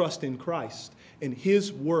placed your trust in Christ, and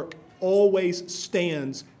his work always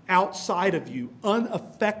stands outside of you,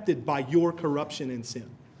 unaffected by your corruption and sin.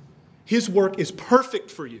 His work is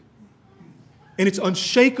perfect for you, and it's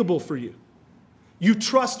unshakable for you. You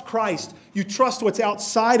trust Christ. You trust what's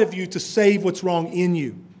outside of you to save what's wrong in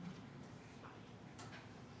you.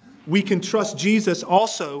 We can trust Jesus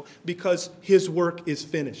also because his work is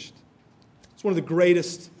finished. It's one of the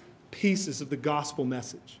greatest pieces of the gospel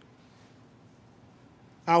message.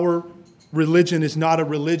 Our religion is not a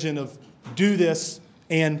religion of do this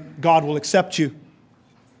and God will accept you.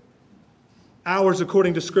 Ours,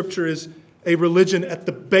 according to Scripture, is a religion at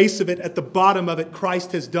the base of it, at the bottom of it,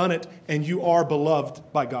 Christ has done it, and you are beloved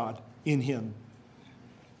by God in him.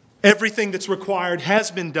 Everything that's required has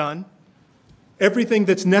been done. Everything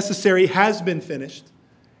that's necessary has been finished.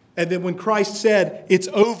 And then when Christ said, it's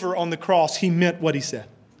over on the cross, he meant what he said.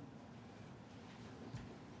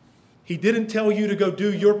 He didn't tell you to go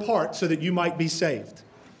do your part so that you might be saved.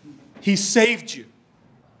 He saved you.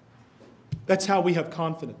 That's how we have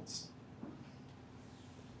confidence.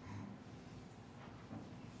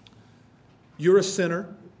 You're a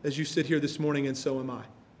sinner as you sit here this morning, and so am I.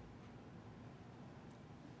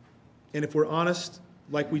 And if we're honest,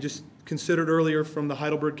 like we just considered earlier from the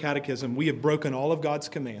Heidelberg Catechism, we have broken all of God's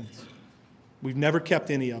commands. We've never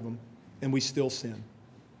kept any of them, and we still sin.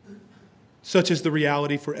 Such is the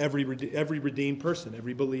reality for every redeemed person,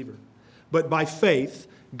 every believer. But by faith,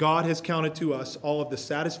 God has counted to us all of the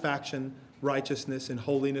satisfaction, righteousness, and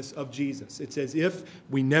holiness of Jesus. It's as if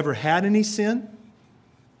we never had any sin,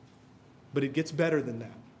 but it gets better than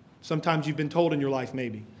that. Sometimes you've been told in your life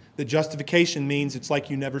maybe that justification means it's like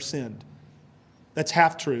you never sinned. That's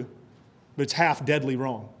half true, but it's half deadly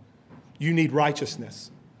wrong. You need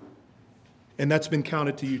righteousness. And that's been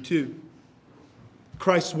counted to you too.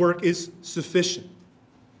 Christ's work is sufficient.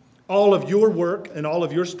 All of your work and all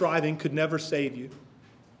of your striving could never save you.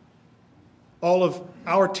 All of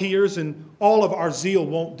our tears and all of our zeal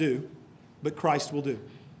won't do, but Christ will do.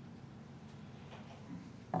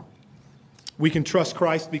 We can trust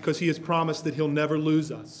Christ because he has promised that he'll never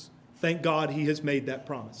lose us. Thank God he has made that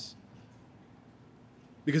promise.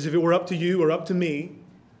 Because if it were up to you or up to me,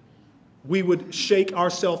 we would shake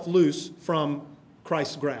ourselves loose from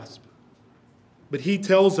Christ's grasp. But he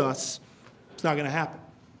tells us it's not going to happen.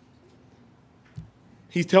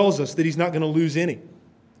 He tells us that he's not going to lose any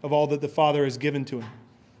of all that the Father has given to him,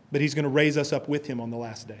 but he's going to raise us up with him on the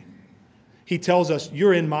last day. He tells us,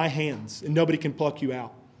 you're in my hands and nobody can pluck you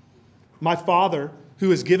out. My Father, who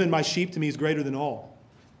has given my sheep to me, is greater than all,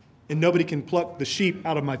 and nobody can pluck the sheep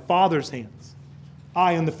out of my Father's hands.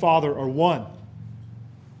 I and the Father are one.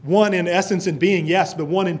 One in essence and being, yes, but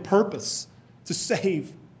one in purpose, to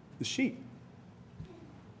save the sheep.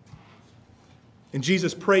 And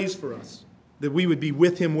Jesus prays for us that we would be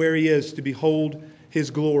with him where he is to behold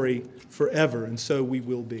his glory forever, and so we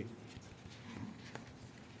will be.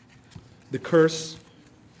 The curse,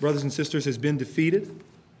 brothers and sisters, has been defeated.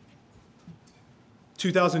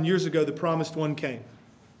 2,000 years ago, the promised one came.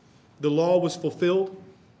 The law was fulfilled,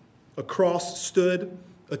 a cross stood,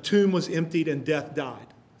 a tomb was emptied, and death died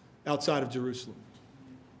outside of Jerusalem.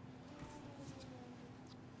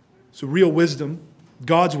 So real wisdom,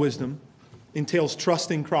 God's wisdom, entails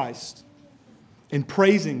trusting Christ and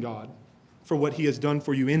praising God for what he has done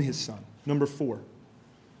for you in his Son. Number 4.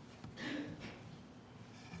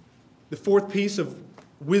 The fourth piece of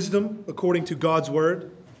wisdom, according to God's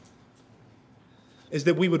word, is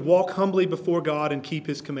that we would walk humbly before God and keep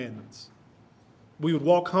his commandments. We would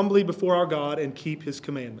walk humbly before our God and keep his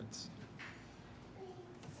commandments.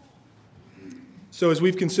 So as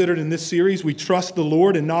we've considered in this series, we trust the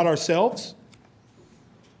Lord and not ourselves.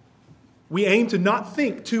 We aim to not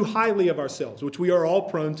think too highly of ourselves, which we are all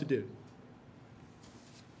prone to do.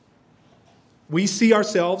 We see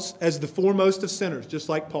ourselves as the foremost of sinners, just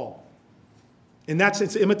like Paul. In that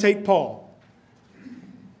sense, imitate Paul.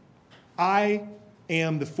 I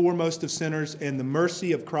am the foremost of sinners, and the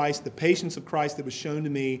mercy of Christ, the patience of Christ that was shown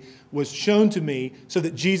to me so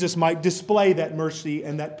that Jesus might display that mercy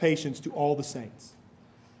and that patience to all the saints.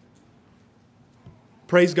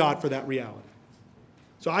 Praise God for that reality.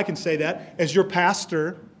 So I can say that as your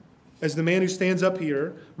pastor, as the man who stands up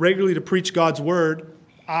here regularly to preach God's word,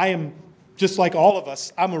 I am, just like all of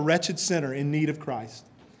us, I'm a wretched sinner in need of Christ.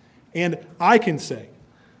 And I can say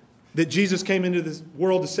that Jesus came into this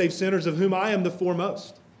world to save sinners, of whom I am the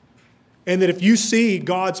foremost. And that if you see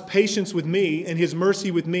God's patience with me and his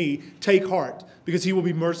mercy with me, take heart, because he will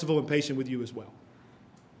be merciful and patient with you as well.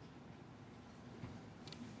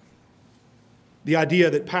 The idea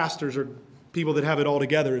that pastors are people that have it all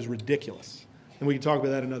together is ridiculous. And we can talk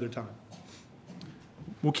about that another time.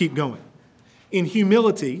 We'll keep going. In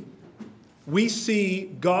humility, we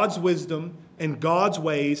see God's wisdom and God's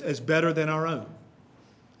ways as better than our own.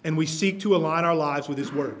 And we seek to align our lives with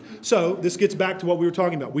his word. So this gets back to what we were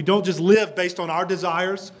talking about. We don't just live based on our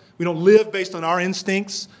desires. We don't live based on our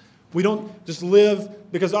instincts. We don't just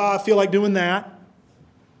live because, I feel like doing that.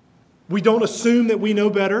 We don't assume that we know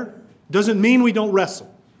better. Doesn't mean we don't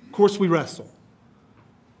wrestle. Of course we wrestle.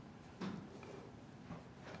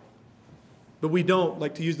 But we don't,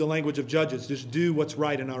 like to use the language of Judges, just do what's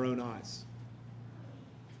right in our own eyes.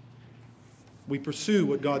 We pursue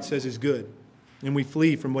what God says is good, and we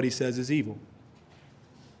flee from what he says is evil.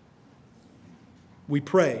 We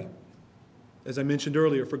pray, as I mentioned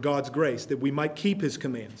earlier, for God's grace, that we might keep his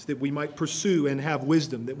commands, that we might pursue and have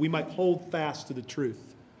wisdom, that we might hold fast to the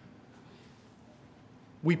truth.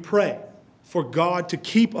 We pray for God to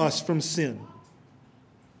keep us from sin.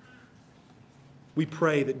 We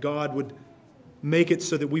pray that God would make it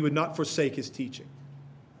so that we would not forsake his teaching.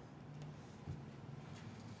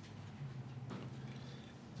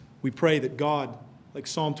 We pray that God, like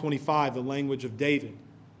Psalm 25, the language of David,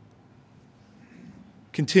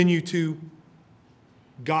 continue to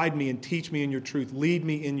guide me and teach me in your truth. Lead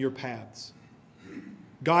me in your paths.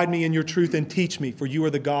 Guide me in your truth and teach me, for you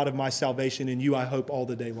are the God of my salvation, and you I hope all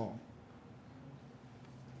the day long.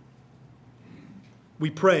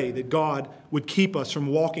 We pray that God would keep us from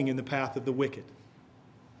walking in the path of the wicked.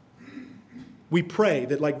 we pray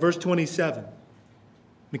that, like verse 27,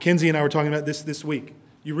 Mackenzie and I were talking about this week.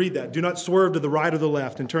 You read that. Do not swerve to the right or the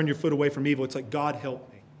left and turn your foot away from evil. It's like, God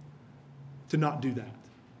help me to not do that.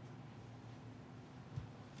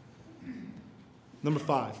 Number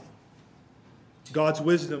 5, God's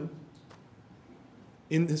wisdom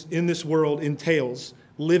in this world entails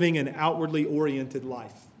living an outwardly oriented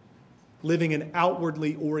life. Living an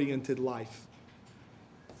outwardly oriented life.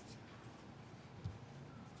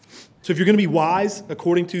 So if you're going to be wise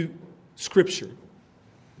according to Scripture,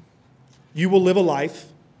 you will live a life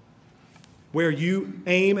where you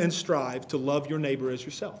aim and strive to love your neighbor as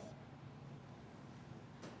yourself.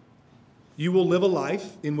 You will live a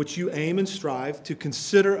life in which you aim and strive to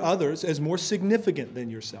consider others as more significant than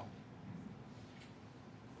yourself.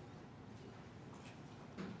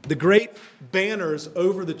 The great banners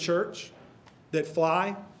over the church that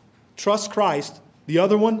fly, trust Christ. The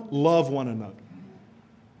other one, love one another.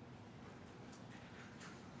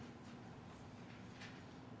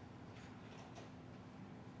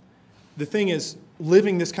 The thing is,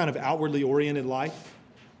 living this kind of outwardly oriented life,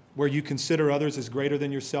 where you consider others as greater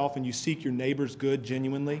than yourself and you seek your neighbor's good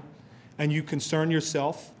genuinely, and you concern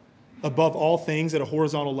yourself above all things at a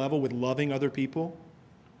horizontal level with loving other people,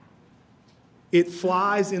 it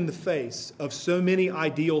flies in the face of so many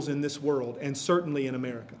ideals in this world, and certainly in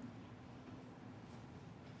America.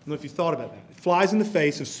 I don't know if you've thought about that. It flies in the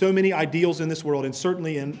face of so many ideals in this world, and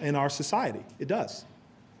certainly in our society. It does.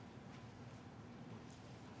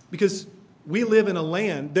 Because we live in a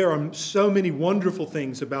land, there are so many wonderful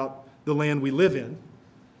things about the land we live in.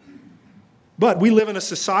 But we live in a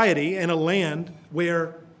society and a land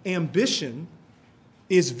where ambition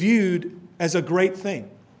is viewed as a great thing.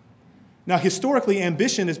 Now, historically,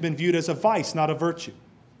 ambition has been viewed as a vice, not a virtue.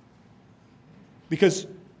 Because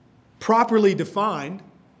properly defined,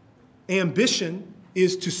 ambition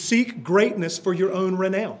is to seek greatness for your own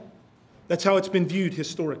renown. That's how it's been viewed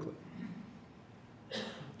historically.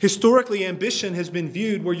 Historically, ambition has been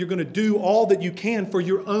viewed where you're going to do all that you can for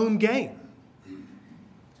your own gain.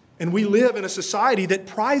 And we live in a society that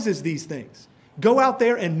prizes these things. Go out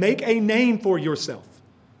there and make a name for yourself.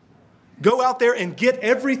 Go out there and get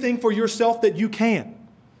everything for yourself that you can.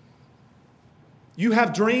 You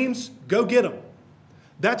have dreams, go get them.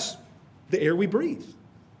 That's the air we breathe.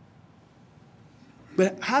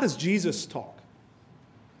 But how does Jesus talk?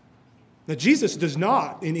 Now, Jesus does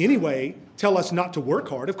not in any way tell us not to work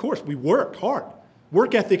hard. Of course, we work hard.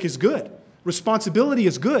 Work ethic is good. Responsibility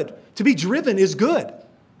is good. To be driven is good.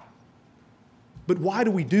 But why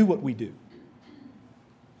do we do what we do?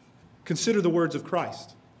 Consider the words of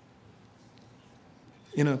Christ.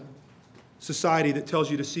 In a society that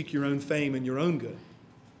tells you to seek your own fame and your own good.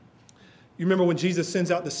 You remember when Jesus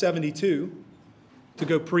sends out the 72 to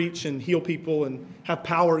go preach and heal people and have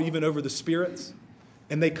power even over the spirits?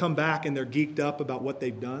 And they come back and they're geeked up about what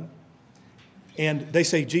they've done. And they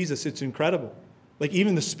say, Jesus, it's incredible. Like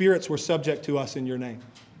even the spirits were subject to us in your name.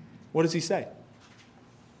 What does he say?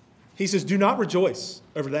 He says, do not rejoice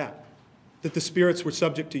over that the spirits were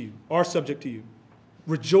subject to you, are subject to you.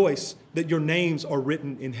 Rejoice that your names are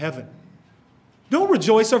written in heaven. Don't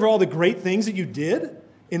rejoice over all the great things that you did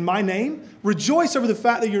in my name. Rejoice over the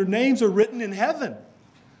fact that your names are written in heaven.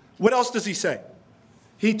 What else does he say?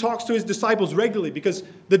 He talks to his disciples regularly because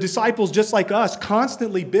the disciples, just like us,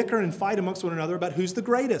 constantly bicker and fight amongst one another about who's the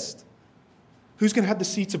greatest. Who's going to have the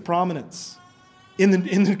seats of prominence in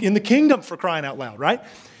the kingdom, for crying out loud, right?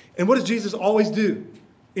 And what does Jesus always do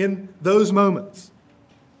in those moments?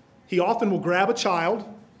 He often will grab a child,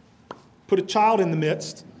 put a child in the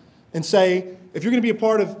midst, and say, if you're going to be a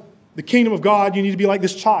part of the kingdom of God, you need to be like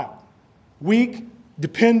this child. Weak,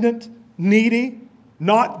 dependent, needy,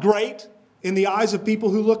 not great in the eyes of people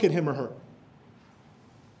who look at him or her.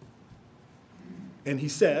 And he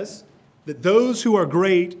says that those who are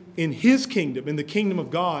great in his kingdom, in the kingdom of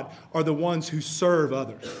God, are the ones who serve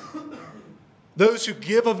others. Those who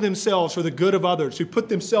give of themselves for the good of others, who put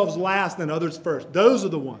themselves last and others first. Those are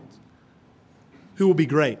the ones who will be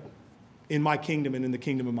great in my kingdom and in the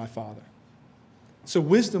kingdom of my Father. So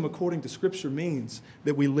wisdom, according to Scripture, means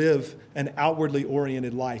that we live an outwardly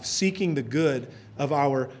oriented life, seeking the good of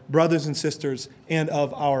our brothers and sisters and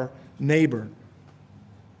of our neighbor.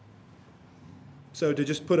 So to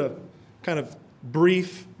just put a kind of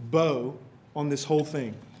brief bow on this whole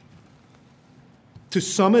thing, to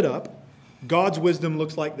sum it up, God's wisdom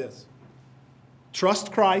looks like this.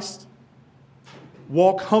 Trust Christ,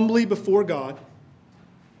 walk humbly before God,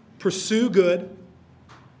 pursue good,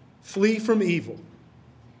 flee from evil,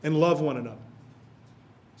 and love one another.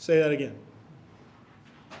 Say that again.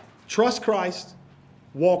 Trust Christ,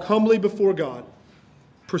 walk humbly before God,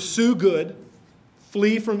 pursue good,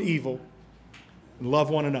 flee from evil, and love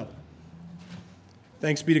one another.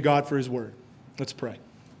 Thanks be to God for his word. Let's pray.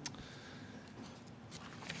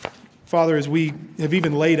 Father, as we have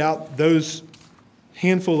even laid out those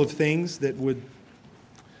handful of things that would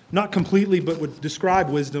not completely, but would describe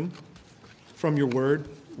wisdom from your word,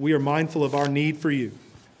 we are mindful of our need for you,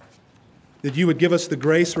 that you would give us the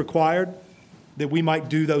grace required that we might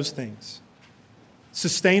do those things.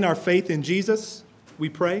 Sustain our faith in Jesus, we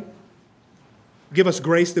pray. Give us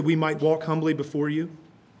grace that we might walk humbly before you.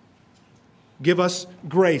 Give us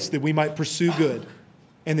grace that we might pursue good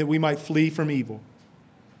and that we might flee from evil.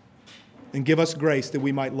 And give us grace that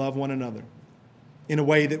we might love one another in a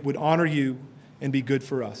way that would honor you and be good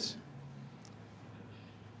for us.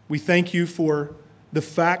 We thank you for the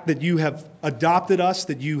fact that you have adopted us,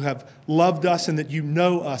 that you have loved us, and that you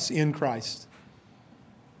know us in Christ.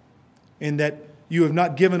 And that you have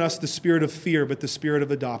not given us the spirit of fear, but the spirit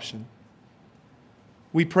of adoption.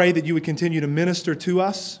 We pray that you would continue to minister to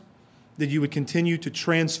us, that you would continue to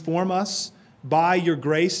transform us by your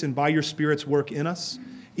grace and by your Spirit's work in us,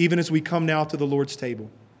 even as we come now to the Lord's table.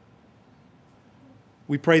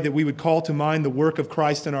 We pray that we would call to mind the work of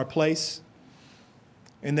Christ in our place,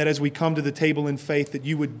 and that as we come to the table in faith, that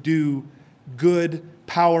you would do good,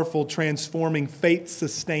 powerful, transforming,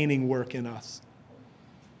 faith-sustaining work in us.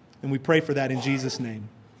 And we pray for that in Jesus' name.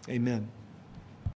 Amen.